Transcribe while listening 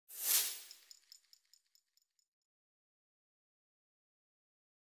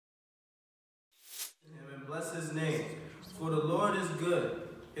bless his name. For the Lord is good,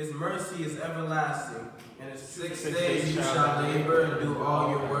 his mercy is everlasting, and in 6 days you shall labor and do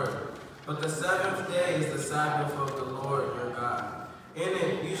all your work. But the seventh day is the Sabbath of the Lord your God. In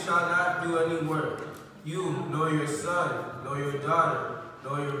it you shall not do any work, you, nor your son, nor your daughter,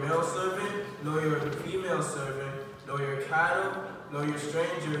 nor your male servant, nor your female servant, nor your cattle, nor your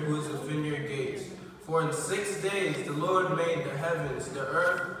stranger who is within your gates. For in 6 days the Lord made the heavens, the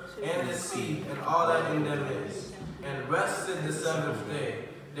earth, and the sea, and all that in them is, and rested the seventh day.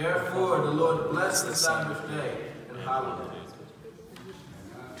 Therefore the Lord blessed the Sabbath day and hallowed it.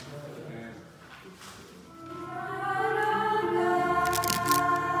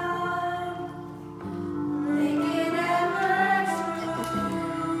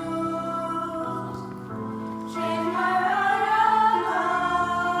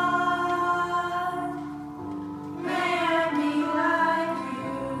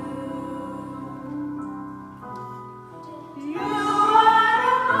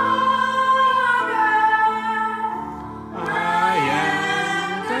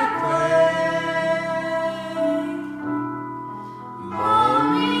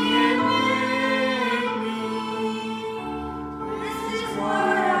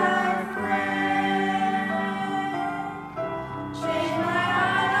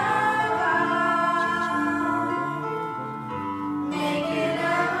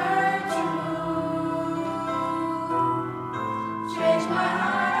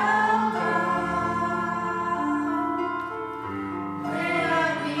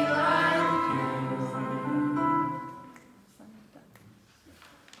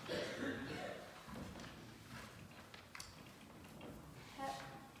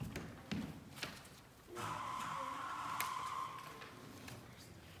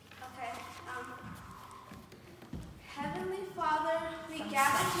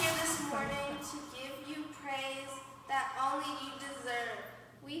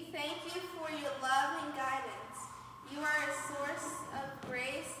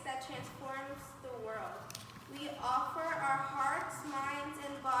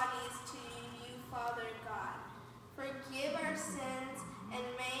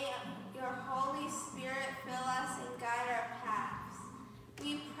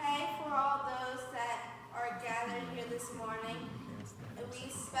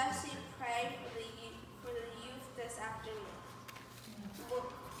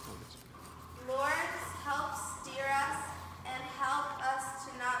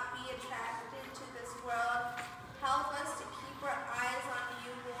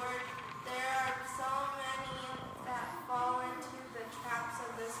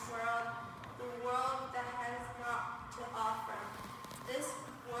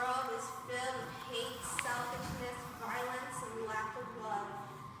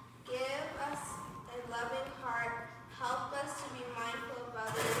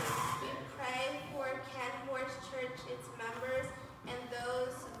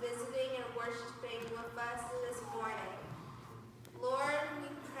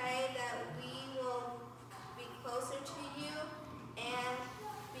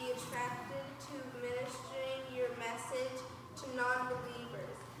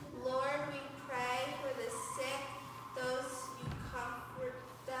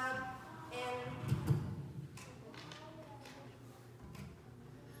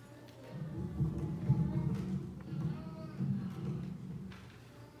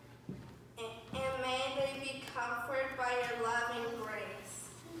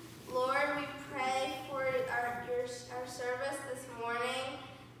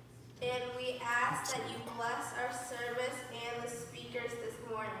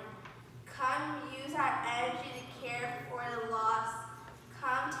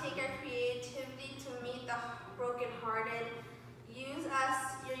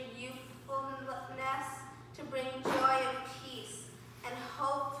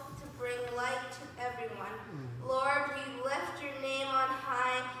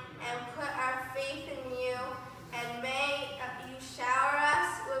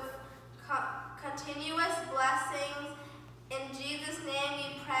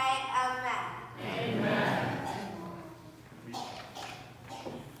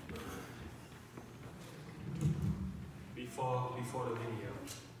 Before the video,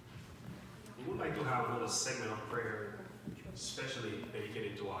 we would like to have another segment of prayer, especially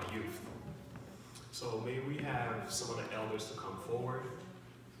dedicated to our youth. So may we have some of the elders to come forward.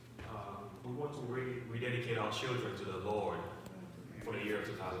 We want to rededicate our children to the Lord for the year of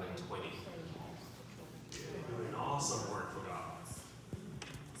 2020. They're doing awesome work for God.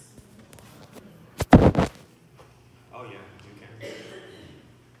 Oh yeah, you can.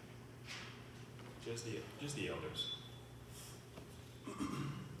 Just the elders.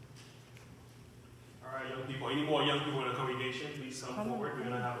 All right, young people. Any more young people in the congregation, please come forward. We're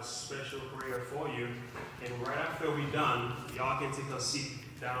going to have a special prayer for you. And right after we're done, y'all can take a seat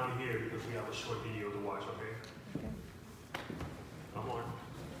down here because we have a short video to watch, okay? Come on.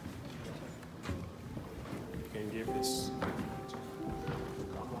 You can give this.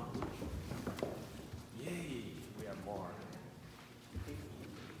 Come on. Yay, we have more.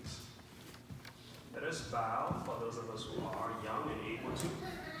 Let us bow for those of us who are young and able to.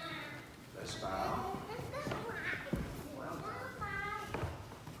 Let's bow. Well done.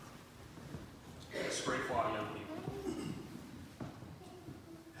 Let's pray for our young people.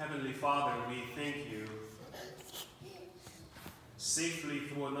 Heavenly Father, we thank you. Safely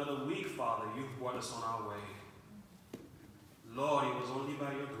through another week, Father, you've brought us on our way. Lord, it was only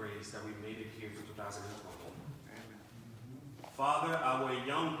by your grace that we made it here to 2020. Father, our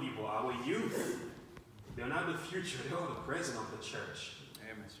young people, our youth, they're not the future, they are the present of the church.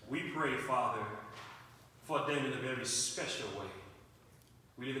 Amen. We pray, Father, for them in a very special way.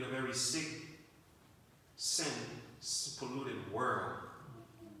 We live in a very sick, sin, polluted world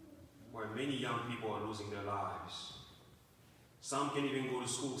where many young people are losing their lives. Some can't even go to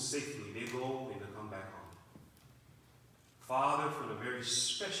school safely. They go and they come back home. Father, from a very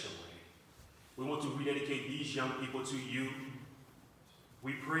special way, we want to rededicate these young people to you.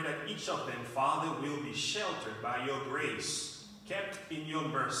 We pray that each of them, Father, will be sheltered by your grace, kept in your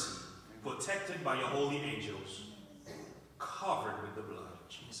mercy, protected by your holy angels, covered with the blood of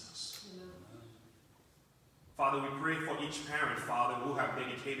Jesus. Father, we pray for each parent, Father, who have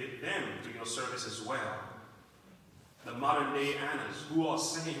dedicated them to your service as well. The modern day Annas who are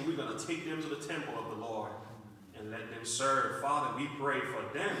saying we're going to take them to the temple of the Lord and let them serve. Father, we pray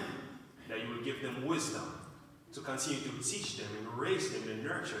for them that you will give them wisdom to continue to teach them and raise them in the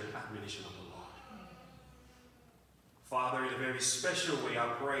nurture and admonition of the Lord. Father, in a very special way, I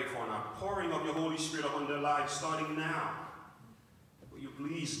pray for an outpouring of your Holy Spirit upon their lives starting now. Will you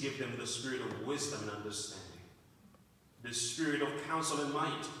please give them the spirit of wisdom and understanding, the spirit of counsel and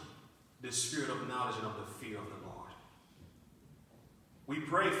might, the spirit of knowledge and of the fear of the Lord. We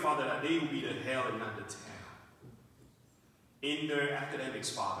pray, Father, that they will be the head and not the tail. In their academics,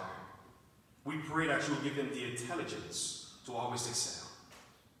 Father, we pray that you will give them the intelligence to always excel.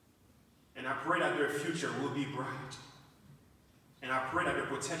 And I pray that their future will be bright. And I pray that their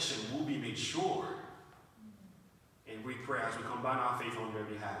protection will be made sure. And we pray as we combine our faith on their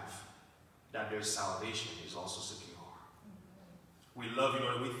behalf, that their salvation is also secure. We love you,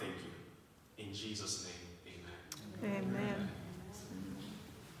 Lord, and we thank you. In Jesus' name, amen. Amen.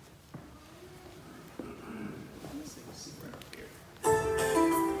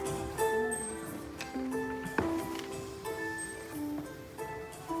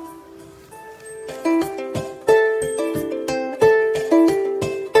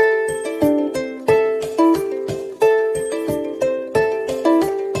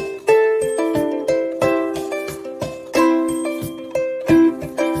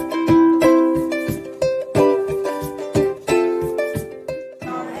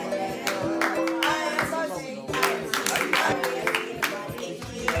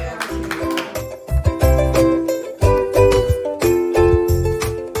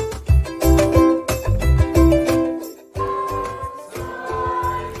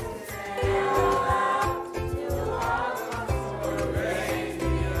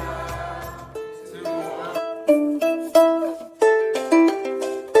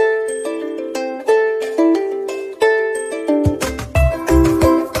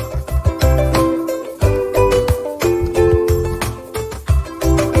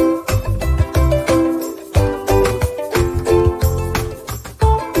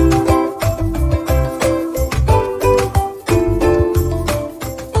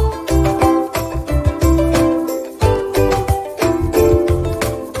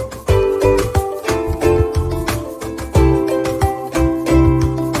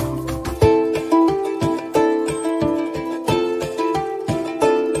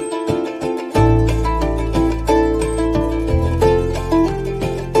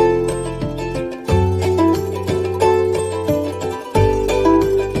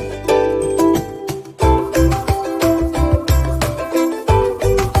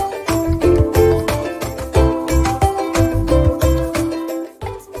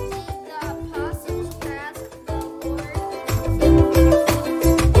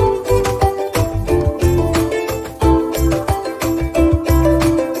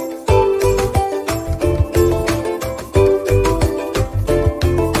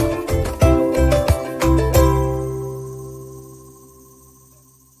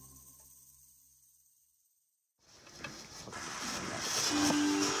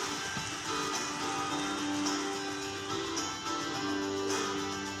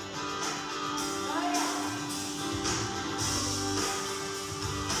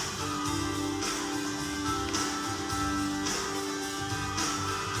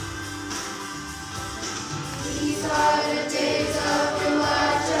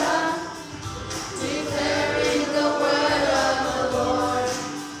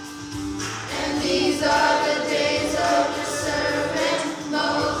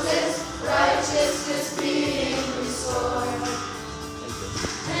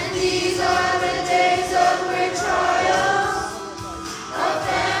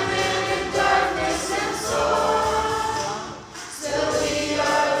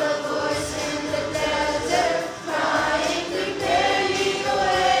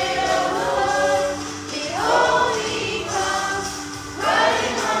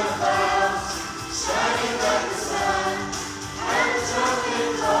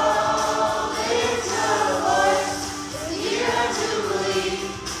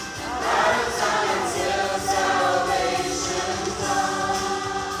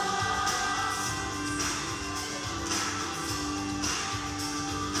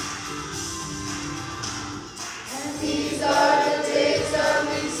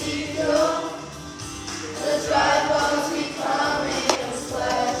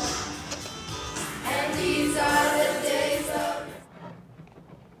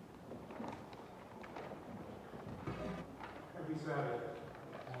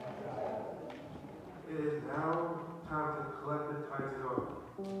 Now, time to collect the tithes and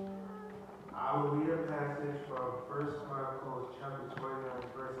offerings. I will read a passage from 1 Chronicles chapter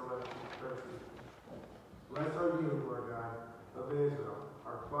 29, verse 11 to 13. Blessed are you, Lord God of Israel,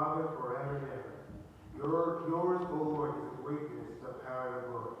 our Father forever and ever. Yours, O Lord, is the greatness, the power, and the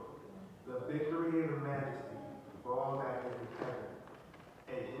glory, the victory and the majesty, for all that is in heaven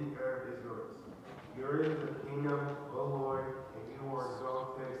and in earth is yours. Yours is the kingdom, O Lord, and you are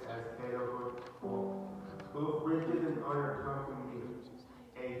exalted as head over all. Both riches and honor come from you,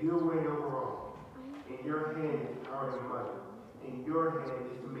 and you reign over all. In your hand is power and might. In your hand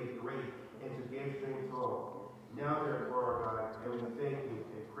is to make great and to give strength to all. Now therefore, our God, and we thank you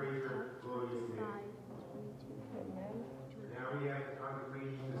and praise your glorious name. Now we have the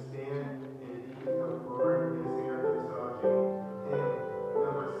congregation to stand, and you can come forward and sing our doxology, hymn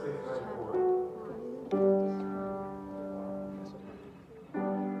number 694.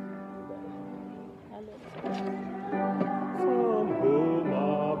 From whom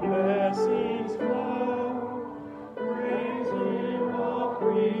our blessings flow, praising all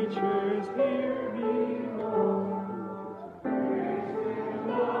creatures here below. Praise Him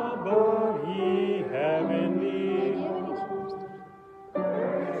above, ye heavenly.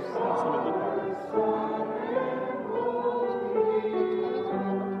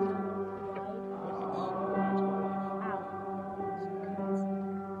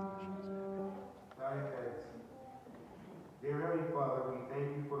 Dear Heavenly Father, we thank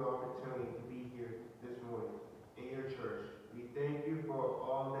you for the opportunity to be here this morning in your church. We thank you for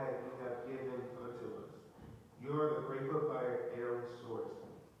all that you have given unto us. You are the great provider and our source.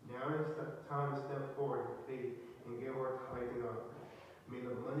 Now is the time to step forward in faith and give our tithes and offerings. May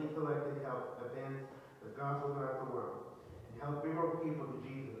the money collected help advance the gospel throughout the world and help bring our people to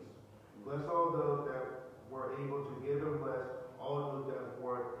Jesus. Bless all those that were able to give and bless all those that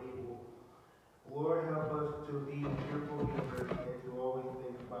weren't able. Lord, help us to be cheerful givers and to always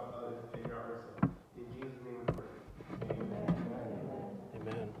think about others and ourselves. In Jesus' name we pray. Amen.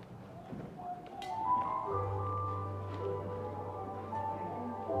 Amen.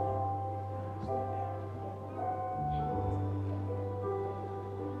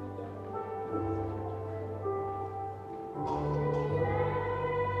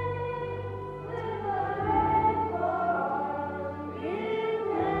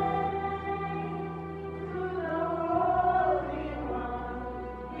 Thank you.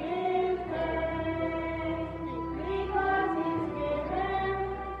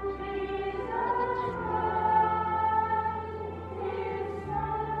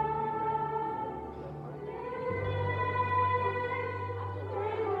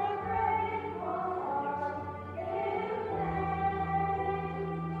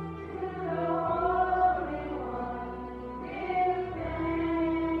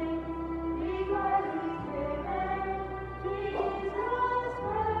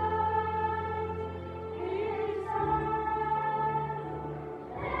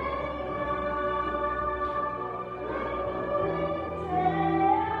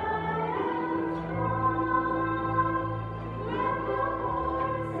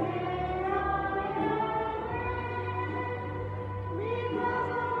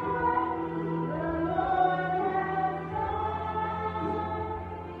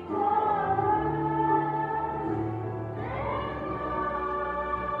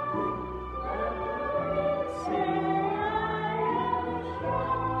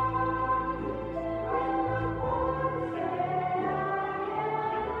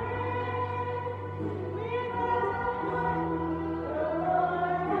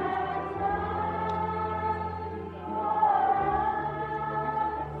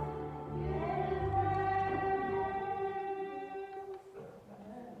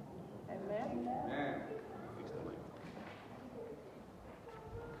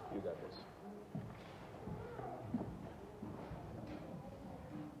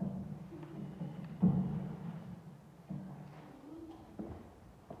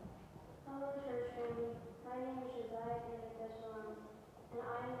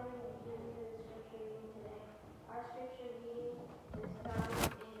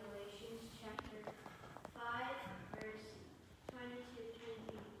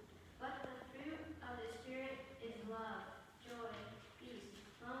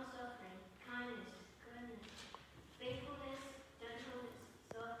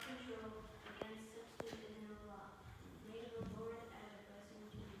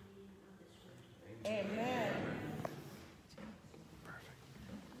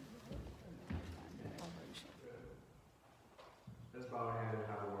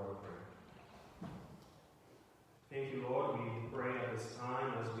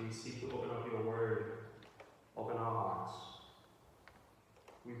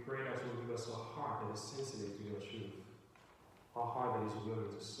 heart that is willing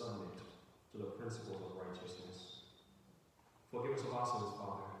to submit to the principles of righteousness. Forgive us of our sins,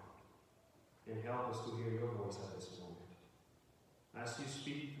 Father, and help us to hear your voice at this moment. As you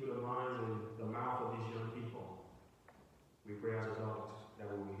speak through the minds and the mouth of these young people, we pray as adults that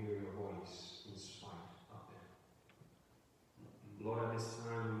we will hear your voice in spite of them. Lord, at this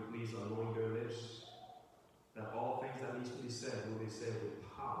time, we please anoint their lips, that all things that need to be said will be said with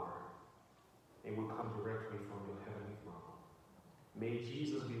power and will come directly from your heavenly throne. May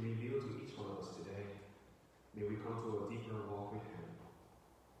Jesus be revealed to each one of us today. May we come to a deeper walk with him.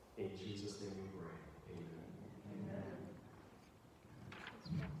 In Jesus' name we pray. Amen. Amen.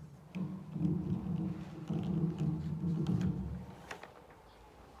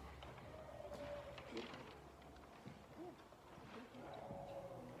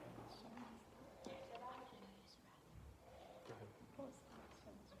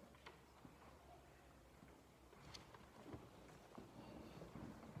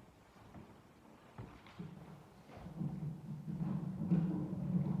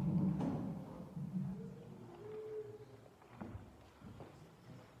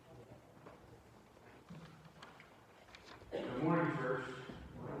 Good morning, church.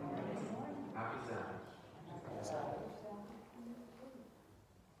 Happy Sabbath.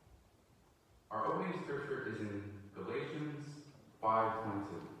 Our opening scripture is in Galatians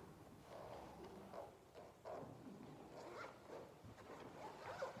 5:22.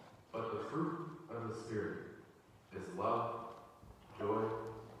 But the fruit of the Spirit is love, joy,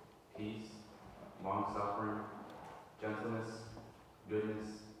 peace, long-suffering, gentleness, goodness,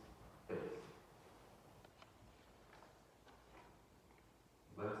 faith.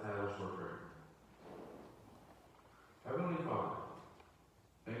 Let's have a short prayer. Heavenly Father,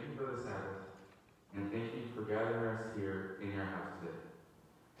 thank you for the Sabbath, and thank you for gathering us here in your house today.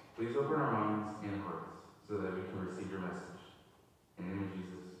 Please open our minds and hearts so that we can receive your message. In the name of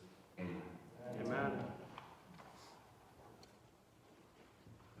Jesus, amen. Amen.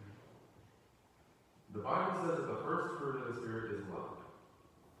 The Bible says that the first fruit of the Spirit is love.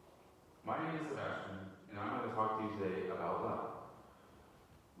 My name is Sebastian, and I'm going to talk to you today about love.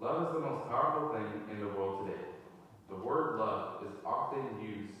 Love is the most powerful thing in the world today. The word love is often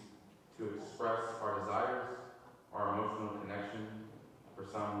used to express our desires, our emotional connection for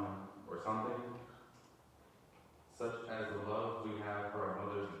someone or something, such as the love we have for our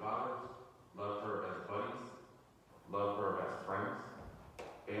mothers and fathers, love for our best buddies, love for our best friends,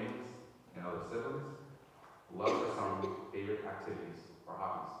 families, and other siblings, love for some favorite activities or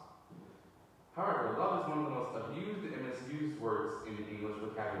hobbies. However, love is one of the most abused and misused words in the English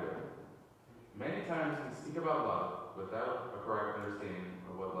vocabulary. Many times we speak about love without a correct understanding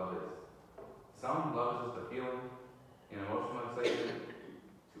of what love is. Some love is just a feeling, an emotional excitement.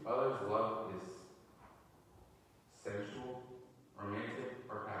 To others, love is sensual, romantic,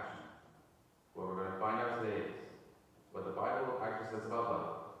 or passionate. What we're going to find out today is what the Bible actually says about love.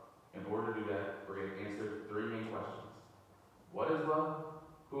 In order to do that, we're going to answer three main questions. What is love?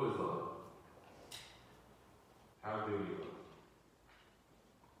 Who is love? How do we love?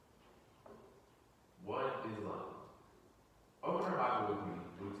 What is love? Open our Bible with me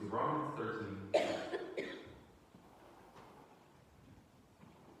to Romans 13.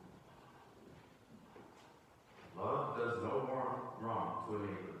 Love does no wrong to a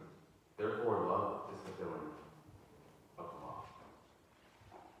neighbor. Therefore, love is fulfilling of the law.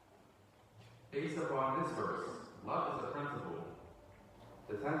 Based upon this verse, love is a principle.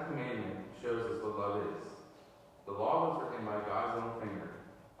 The 10th commandment shows us what love is. The law was written by God's own finger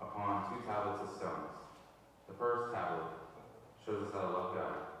upon 2 tablets of stones. The first tablet shows us how to love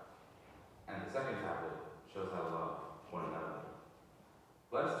God, and the second tablet shows how to love one another.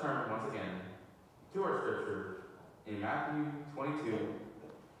 Let's turn once again to our scripture in Matthew 22,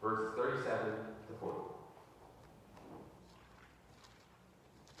 verses 37 to 40.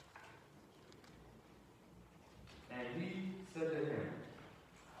 And he said to him,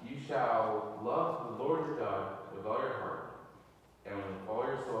 "You shall love the Lord your God with all your heart, and with all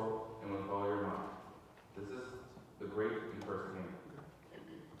your soul, and with all your mind." This is the great and first commandment.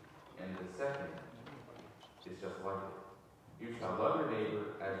 And the second is just like it. You shall love your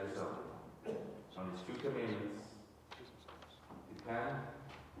neighbor as yourself. On these 2 commandments depend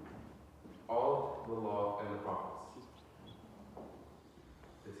all the law and the prophets.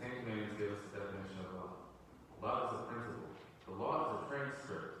 The 10 commandments give us the definition of love. Love is a principle. The law is a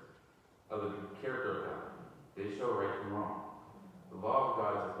transcript of the character of God. They show right from wrong. The law of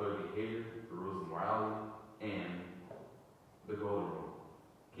God is a code of behavior, the rules of morality, and the golden rule.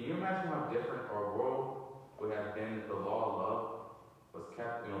 Can you imagine how different our world would have been if the law of love was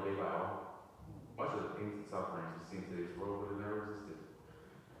kept and obeyed by all? much of the pains and sufferings we see in today's world would have never existed.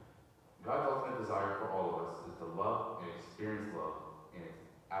 God's ultimate desire for all of us is to love and experience love in its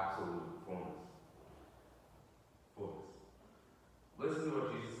absolute fullness. Listen to what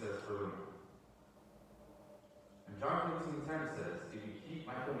Jesus says furthermore. In John 15:10 says, "If you keep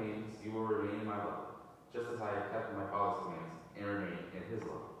my commands, you will remain in my love, just as I have kept my Father's commands and remain in his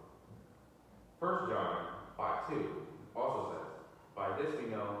love." 1 John 5:2 also says, "By this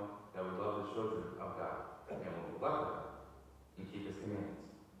we know that we love the children of God, and when we love God, and keep his commandments."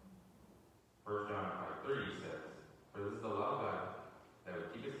 1 John 5:3 says, "For this is the love of God, that we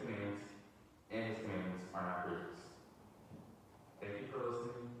keep his commandments, and his commandments are not grievous." Thank you for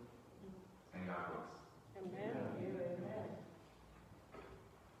listening, and God bless. Amen. Amen.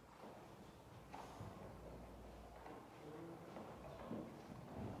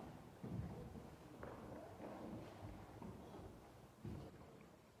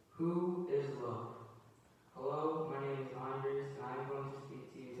 Who is love? Hello, my name is Andres, and I'm going to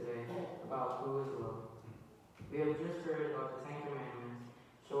speak to you today about who is love. We have just heard about the Ten Commandments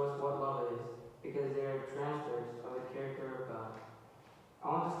show us what love is, because they are transcripts of the character of God. I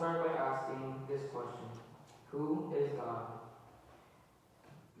want to start by asking this question: who is God?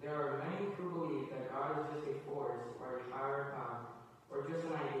 There are many who believe that God is just a force or a higher power, or just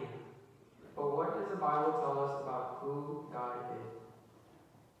an idea. But what does the Bible tell us about who God is?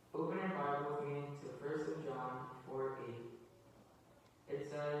 Open your Bible with me to 1 John 4:8. It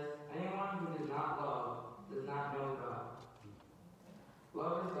says, "Anyone who does not love does not know God.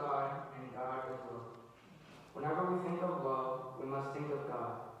 Love is God, and God is love." Whenever we think of love, we must think of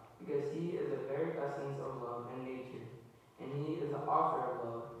God, because he is the very essence of love and nature, and he is the author of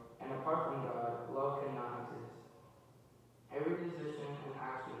love, and apart from God, love cannot exist. Every decision and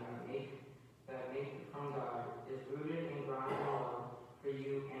action that make from God is rooted and grounded in love for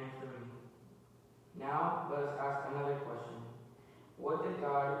you and for me. Now, let us ask another question. What did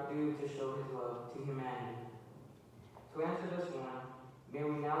God do to show his love to humanity? To answer this one, may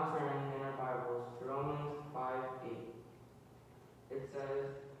we now turn in our Bibles to Romans 5:8. It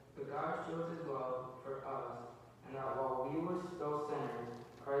says, "But God shows his love for us, and that while we were still sinners,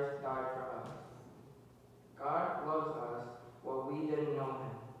 Christ died for us." God loves us while we didn't know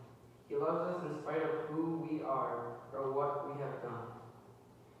him. He loves us in spite of who we are or what we have done.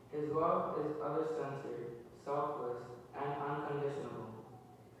 His love is other-centered, selfless, and unconditional.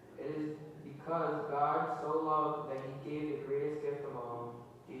 It is because God so loved that he gave the greatest gift of all,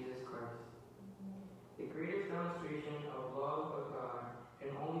 Jesus Christ. The greatest demonstration of love of God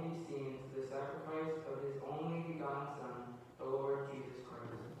can only be seen through the sacrifice of his only begotten Son, the Lord Jesus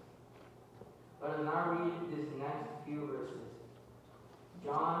Christ. Let us now read these next few verses.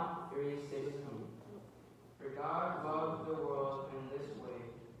 John 3:16. "For God loved the world in this way.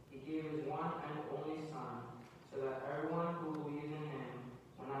 He gave his one and only Son, so that everyone who believes in him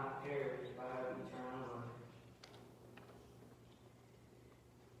will not perish but have eternal life."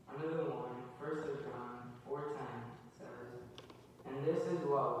 Another one, 1 John 4:10 says, "And this is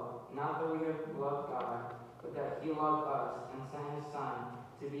love, not that we have loved God, but that he loved us and sent his Son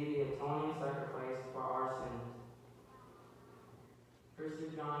to be the atoning sacrifice for our sins."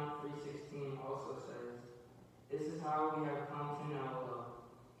 1 John 3:16 also says, "This is how we have come to know love.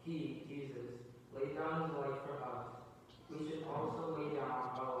 He, Jesus, laid down his life for us. We should also lay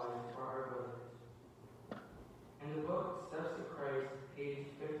down our life for our brothers." In the book Steps to Christ, page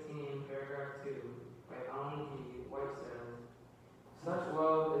 15, paragraph 2, by Ellen G. White says, "Such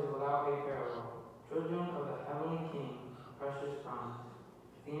love is without a parallel. Children of the heavenly King, precious promise,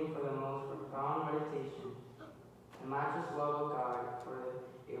 theme for the most profound meditation. The matchless love of God for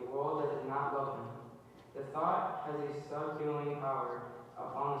a world that did not love him. The thought has a subhuman power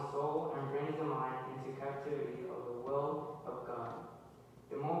upon the soul and brings the mind into captivity of the will of God.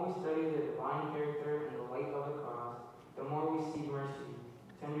 The more we study the divine character in the light of the cross, the more we see mercy,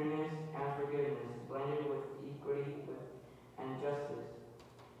 tenderness, and forgiveness blended with equity and justice.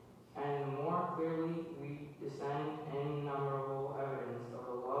 And the more clearly we discern innumerable evidence of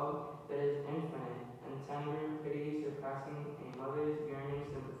a love that is infinite and tender pity surpassing a mother's yearning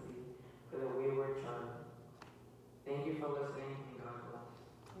sympathy for the wayward child." Thank you for listening, and God bless.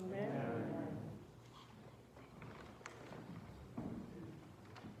 Amen.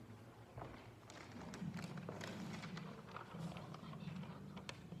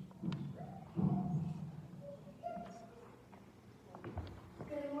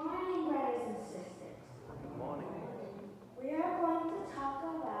 Good morning, brothers and sisters. Good morning. We are going to talk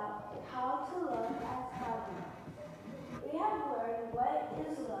about how to love as God loves. We have learned what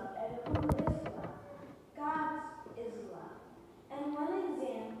is love and who is love. God is love. And one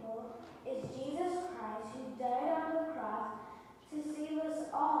example is Jesus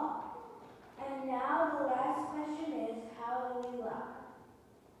now the last question is, how do we love?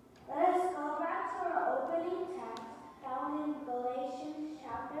 Let us go back to our opening text found in Galatians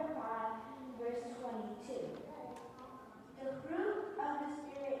chapter 5, verse 22. The fruit of the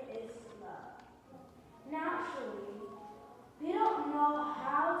Spirit is love. Naturally, we don't know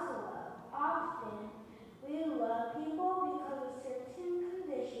how to love. Often, we love people because of certain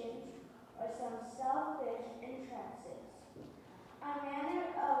conditions or some selfish interests. Our manner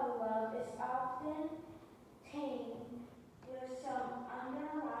of love is often tainted with some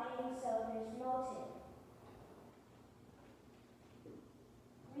underlying selfish motive.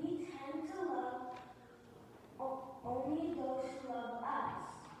 We tend to love only those who love us.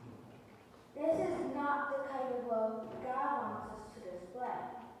 This is not the kind of love God wants us to display.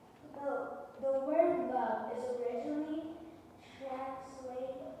 The word love is originally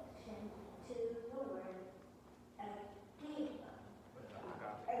translation to the word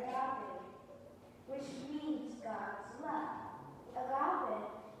agape, which means God's love. Agape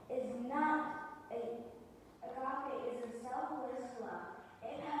is a selfless love.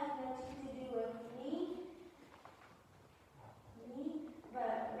 It has nothing to do with me,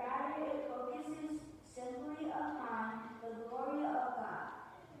 but rather it focuses simply upon the glory of God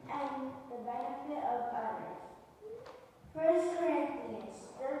and the benefit of others. 1 Corinthians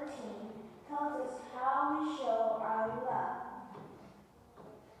 13 tells us how we show our love.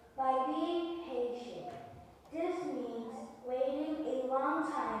 By being patient. This means waiting a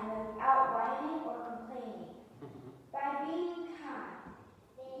long time without whining or complaining. By being kind,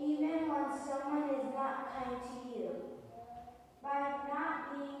 even when someone is not kind to you. By not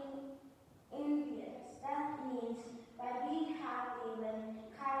being envious. That means by being happy when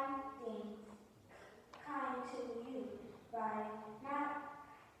kind to you. By not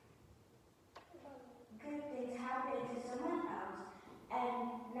good things happen to someone else and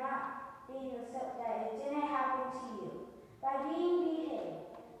not being upset that it didn't happen to you. By being behaved.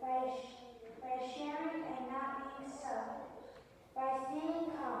 By sharing and not being selfish. By staying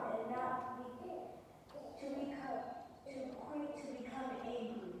calm and not too quick to become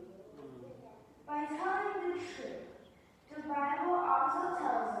angry. By telling the truth. The Bible also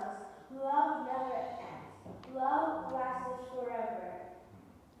tells us love never ends. Love lasts forever.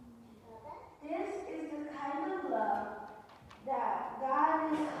 This is the kind of love that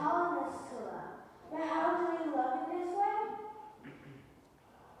God is calling us to love. But how do we love in this way?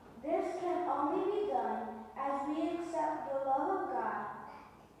 This can only be done as we accept the love of God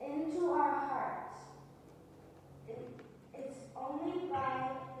into our hearts. It's only by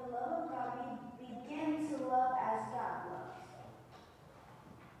the love of God we begin to love as God loves.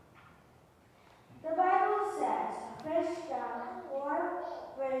 The Bible says, 1 John 4,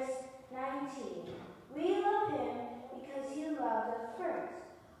 verse 19, we love him because he loved us first.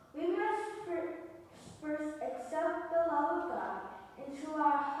 We must first accept the love of God into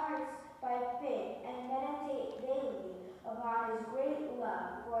our hearts by faith and meditate daily upon his great love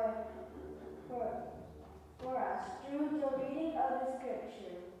for us through the reading of the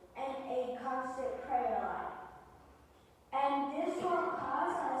scripture and a constant prayer life. And this will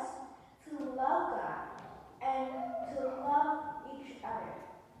cause us to love God and to love each other.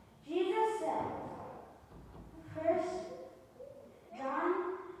 Jesus said, 1 John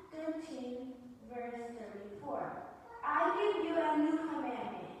 13, verse 34, I give you a new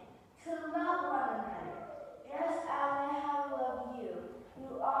commandment, to love one another. Just as I have loved you, you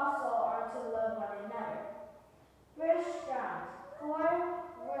also are to love one another. 1 John 4,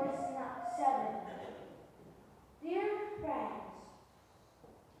 verse 7. Dear friends,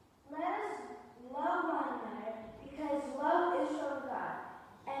 let us love one another because love is from God.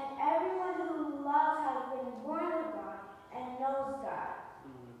 And everyone who loves has been born of God and knows God.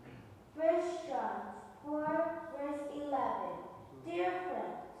 1 John 4, verse 11. Dear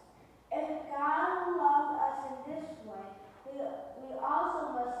friends, if God loved us in this way, we also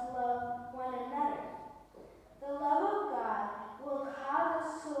must love one another. The love of God will cause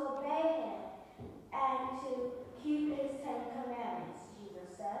us to obey him and to keep his 10 commandments, Jesus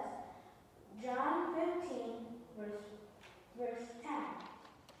says. John 15, verse 10.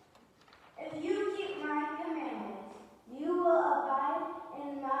 If you keep my commandments, you will abide in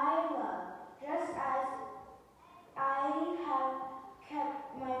my love, just as I have kept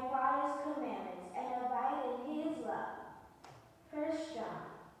my Father's commandments and abide in his love. 1 John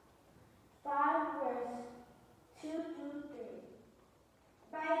 5, verse 2 through 3.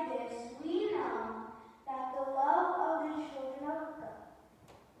 By this we know that the love of the children of God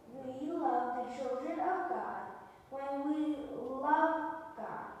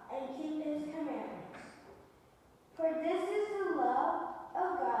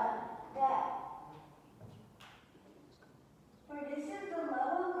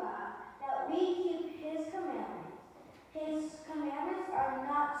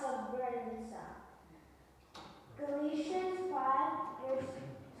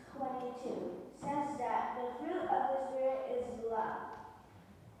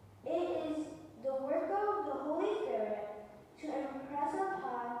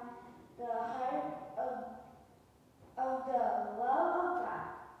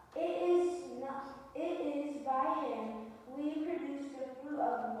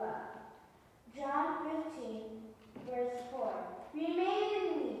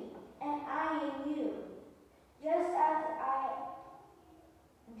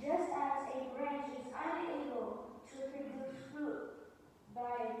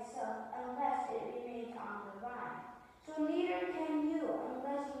So neither can you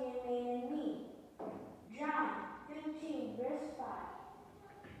unless you remain in me. John 15, verse 5.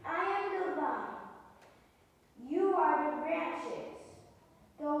 I am the vine. You are the branches.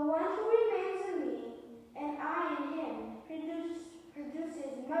 The one who remains in me, and I in him,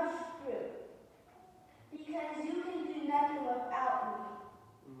 produces much fruit, because you can do nothing without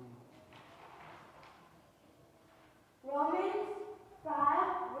me. Romans 5,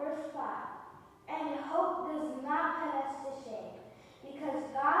 verse 5. And hope does not put us to shame, because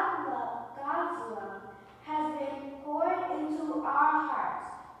God's love has been poured into our hearts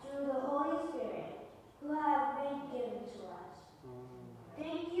through the Holy Spirit, who has been given to us.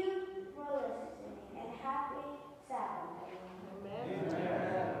 Thank you for listening, and happy Sabbath. Amen.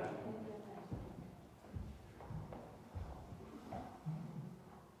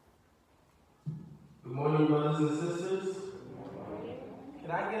 Good morning, brothers and sisters.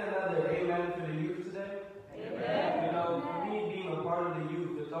 Can I get another amen for the youth today? Amen. You know, for me, being a part of the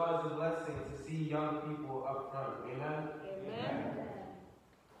youth, it's always a blessing to see young people up front. Amen? Amen.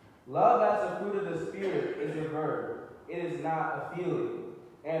 Love as a fruit of the Spirit is a verb. It is not a feeling.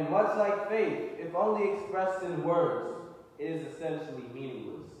 And much like faith, if only expressed in words, it is essentially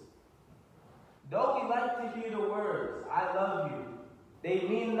meaningless. Though we like to hear the words, I love you, they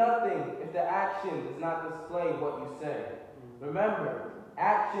mean nothing if the action does not display what you say. Remember,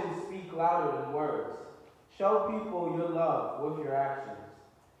 actions speak louder than words. Show people your love with your actions.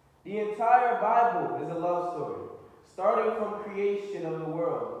 The entire Bible is a love story, starting from creation of the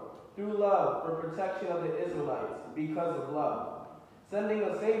world, through love for protection of the Israelites because of love, sending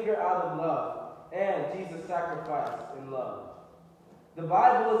a Savior out of love, and Jesus' sacrifice in love. The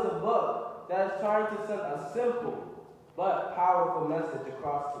Bible is a book that is trying to send a simple but powerful message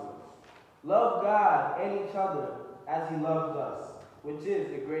across to us. Love God and each other as He loved us, which is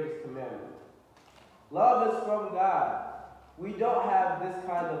the greatest commandment. Love is from God. We don't have this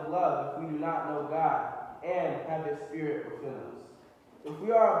kind of love if we do not know God and have His Spirit within us. If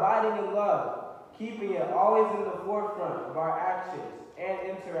we are abiding in love, keeping it always in the forefront of our actions and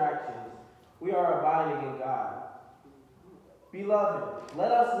interactions, we are abiding in God. Beloved,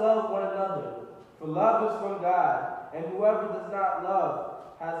 let us love one another, for love is from God, and whoever does not love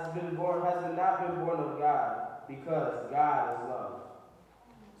has not been born of God, because God is love.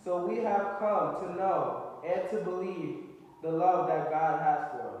 So we have come to know and to believe the love that God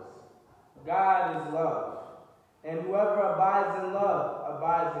has for us. God is love, and whoever abides in love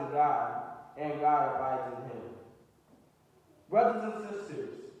abides in God, and God abides in him. Brothers and sisters,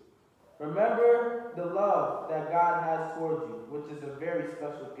 remember the love that God has toward you, which is a very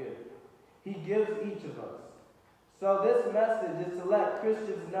special gift. He gives each of us. So this message is to let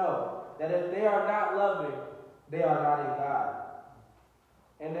Christians know that if they are not loving, they are not in God.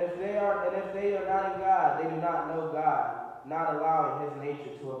 And if they are not in God, they do not know God, not allowing His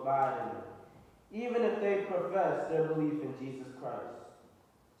nature to abide in them, even if they profess their belief in Jesus Christ.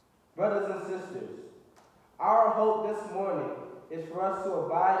 Brothers and sisters, our hope this morning is for us to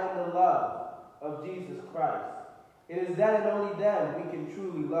abide in the love of Jesus Christ. It is then and only then we can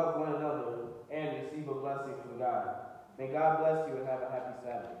truly love one another and receive a blessing from God. May God bless you and have a happy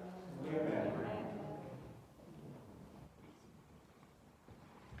Sabbath. Amen.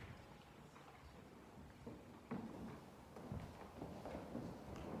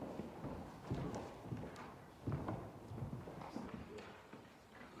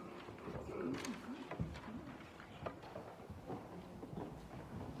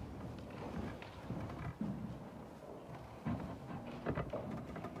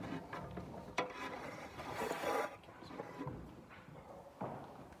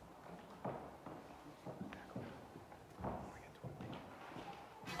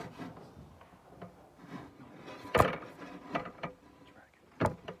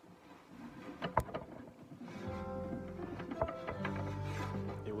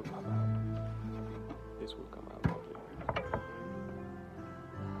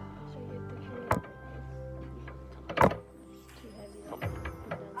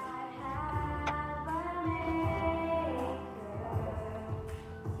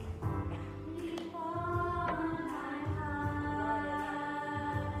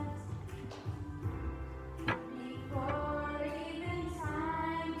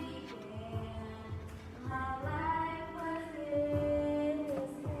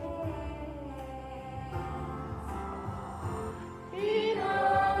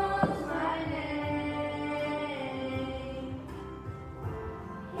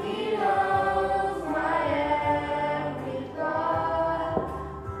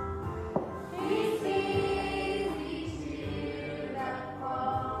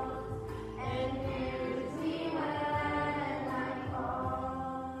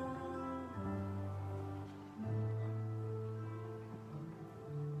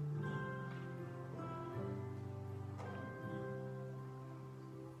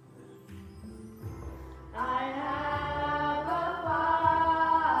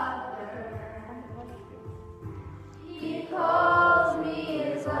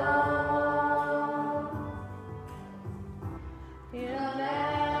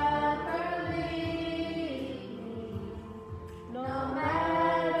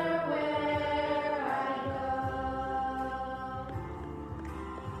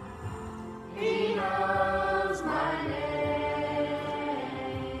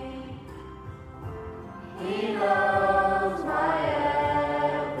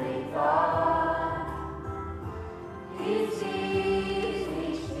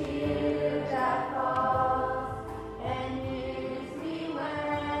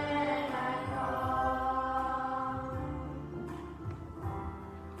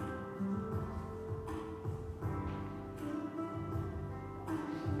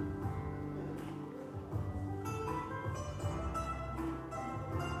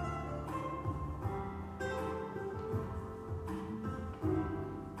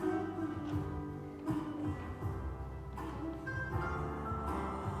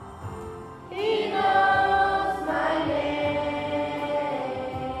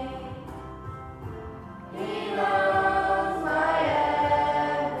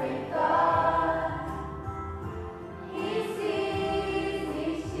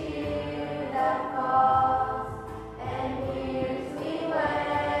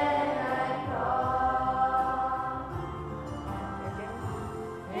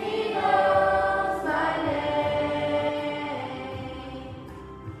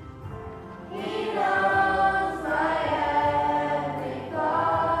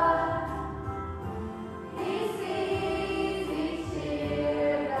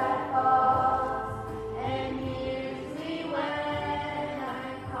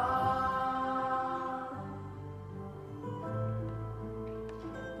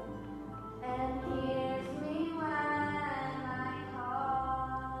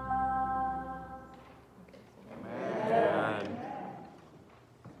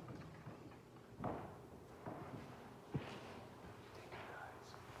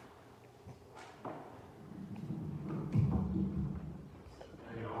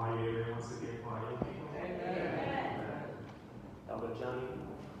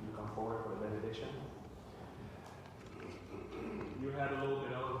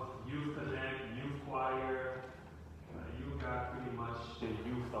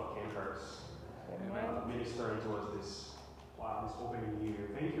 this opening year.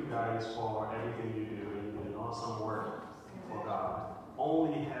 Thank you guys for everything you do. You did an awesome work for God.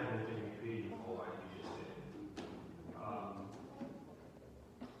 Only heaven can repay you for what you just did.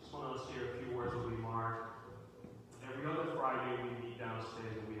 Just want to share a few words with Mark. Every other Friday we meet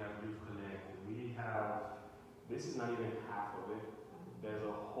downstairs and we have Youth Connect. We have, this is not even half of it. There's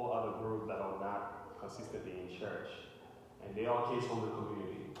a whole other group that are not consistently in church. And they all came from the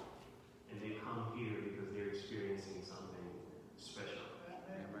community. And they come here because they're experiencing something special.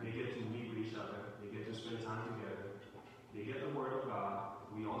 They get to meet with each other. They get to spend time together. They get the Word of God.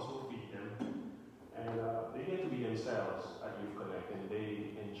 We also feed them. And they get to be themselves at Youth Connect. And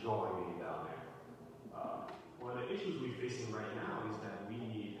they enjoy being down there. One of the issues we're facing right now is that we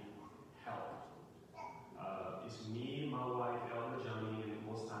need help. It's me, my wife, Elder Johnny, and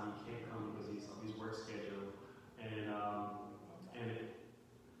most time he can't come because he's on his work schedule. And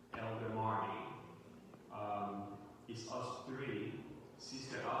Elder Marty. It's us three.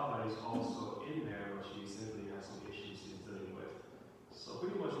 Sister Alba is also in there, but she simply has some issues she's dealing with. So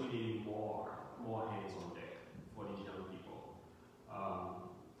pretty much we need more hands on deck for these young people.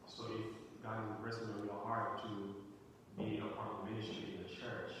 So if God is pressing on your heart to be a part of ministry in the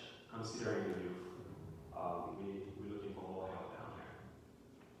church, considering the youth, we're looking for more help down there.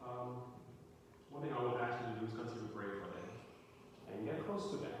 One thing I would ask you to do is continue to pray for them and get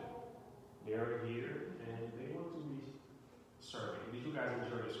close to them. They're here and they want to be serving. Did you guys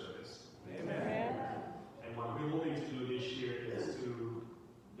enjoy the service? Amen. And what we're hoping to do this year is to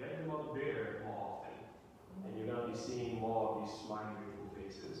get them up there more often. And you're going to be seeing more of these smiling, beautiful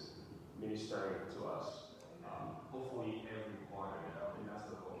faces ministering to us. Hopefully every quarter now, and that's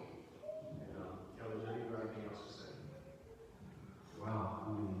the goal. And Elder Jenny, do you have anything else to say? Wow,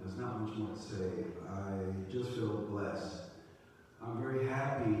 there's not much more to say. I just feel blessed. I'm very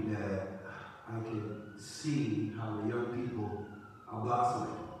happy that I can see how the young people are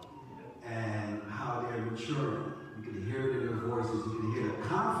blossoming and how they're maturing. You can hear it in their voices. You can hear the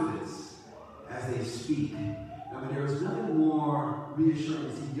confidence as they speak. There's nothing more reassuring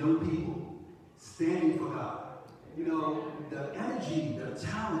to see young people standing for God. The energy, the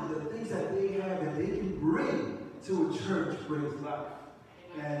talent, the things that they have that they can bring to a church brings life.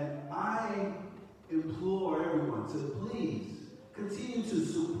 And I implore everyone to please continue to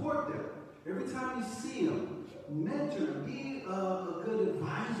support them. Every time you see them, mentor them, be a good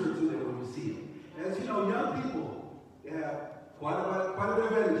advisor to them when you see them. As you know, young people, they have quite a bit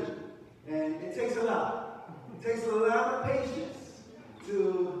of energy. And it takes a lot. It takes a lot of patience to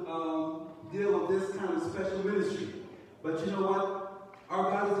deal with this kind of special ministry. But you know what? Our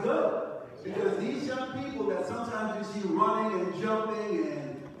God is good. Because these young people that sometimes you see running and jumping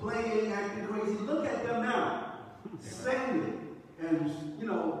and playing, acting crazy, look at them now. Singing and,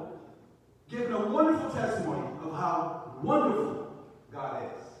 giving a wonderful testimony of how wonderful God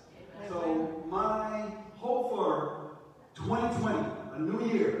is. So my hope for 2020, a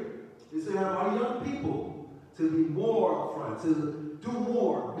new year, is to have our young people to be more upfront, to do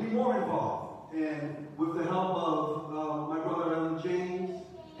more, be more involved. And with the help of my brother Elder James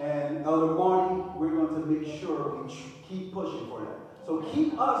and Elder Marty, we're going to make sure we keep pushing for that. So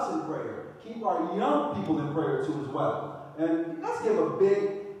keep us in prayer. Keep our young people in prayer too as well. And let's give a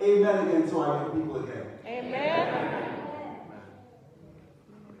big amen again to our young people again. Amen.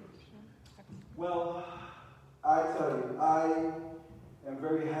 Well, I tell you, I am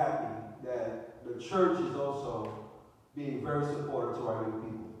very happy that the church is also being very supportive to our young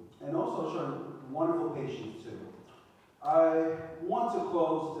people and also showing wonderful patience too. I want to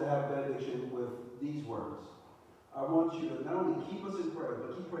close to have benediction with these words. I want you to not only keep us in prayer,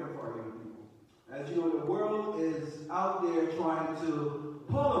 but keep praying for our young people. As you know, the world is out there trying to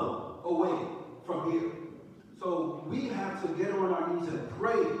pull them away from here. So we have to get on our knees and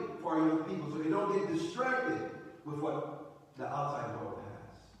pray for our young people so they don't get distracted with what the outside world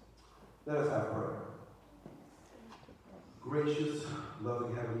has. Let us have prayer. Gracious,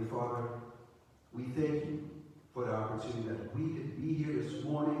 loving Heavenly Father, we thank you for the opportunity that we could be here this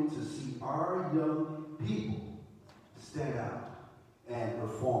morning to see our young people stand out and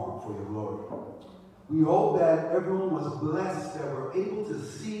perform for your glory. We hope that everyone was blessed, that we're able to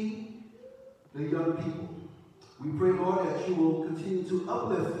see the young people. We pray, Lord, that you will continue to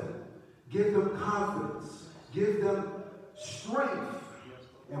uplift them, give them confidence, give them strength.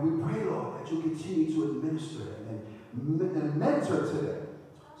 And we pray, Lord, that you continue to administer and mentor to them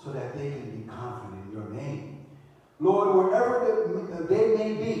so that they can be confident in your name. Lord, wherever they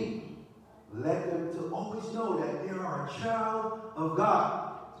may be, let them to always know that they are a child of God.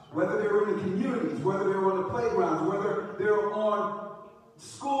 Whether they're in the communities, whether they're on the playgrounds, whether they're on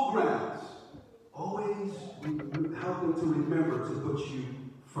school grounds. always help them to remember to put you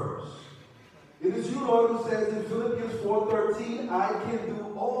first. It is you, Lord, who says in Philippians 4:13, I can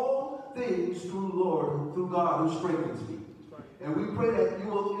do all things through God who strengthens me. And we pray that you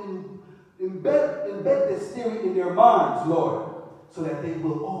will embed this theory in their minds, Lord, so that they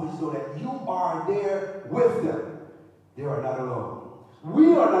will always know that you are there with them. They are not alone.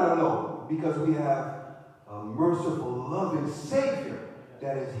 We are not alone because we have a merciful, loving Savior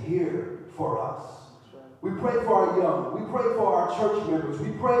that is here for us. We pray for our young. We pray for our church members.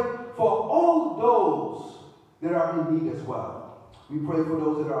 We pray for all those that are in need as well. We pray for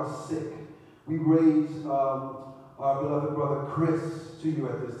those that are sick. We raise our beloved brother Chris to you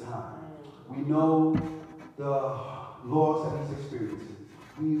at this time. We know the loss that he's experiencing.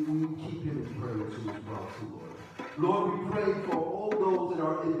 We keep him in prayer too as well, too, Lord. Lord, we pray for all those that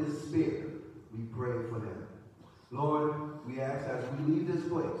are in despair. We pray for them. Lord, we ask as we leave this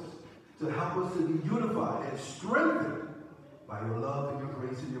place to help us to be unified and strengthened by your love and your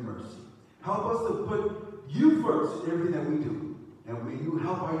grace and your mercy. Help us to put you first in everything that we do. And may you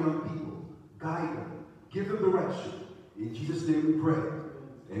help our young people, guide them, give them direction. In Jesus' name we pray.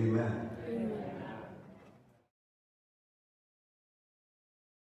 Amen. Amen.